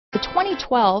The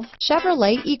 2012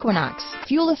 Chevrolet Equinox.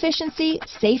 Fuel efficiency,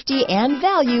 safety, and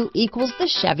value equals the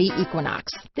Chevy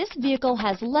Equinox. This vehicle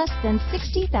has less than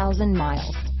 60,000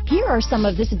 miles. Here are some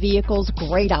of this vehicle's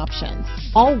great options: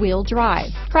 all-wheel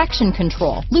drive, traction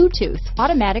control, Bluetooth,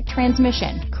 automatic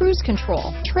transmission, cruise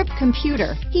control, trip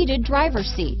computer, heated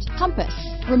driver's seat, compass,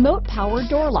 remote power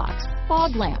door locks,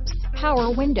 fog lamps,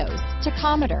 power windows,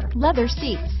 tachometer, leather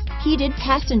seats, heated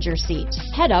passenger seat,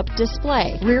 head-up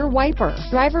display, rear wiper,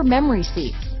 driver memory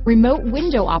seats, remote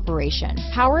window operation,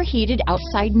 power heated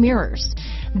outside mirrors.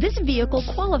 This vehicle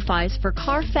qualifies for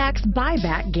Carfax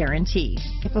buyback guarantee.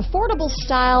 If affordable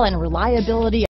style and reliability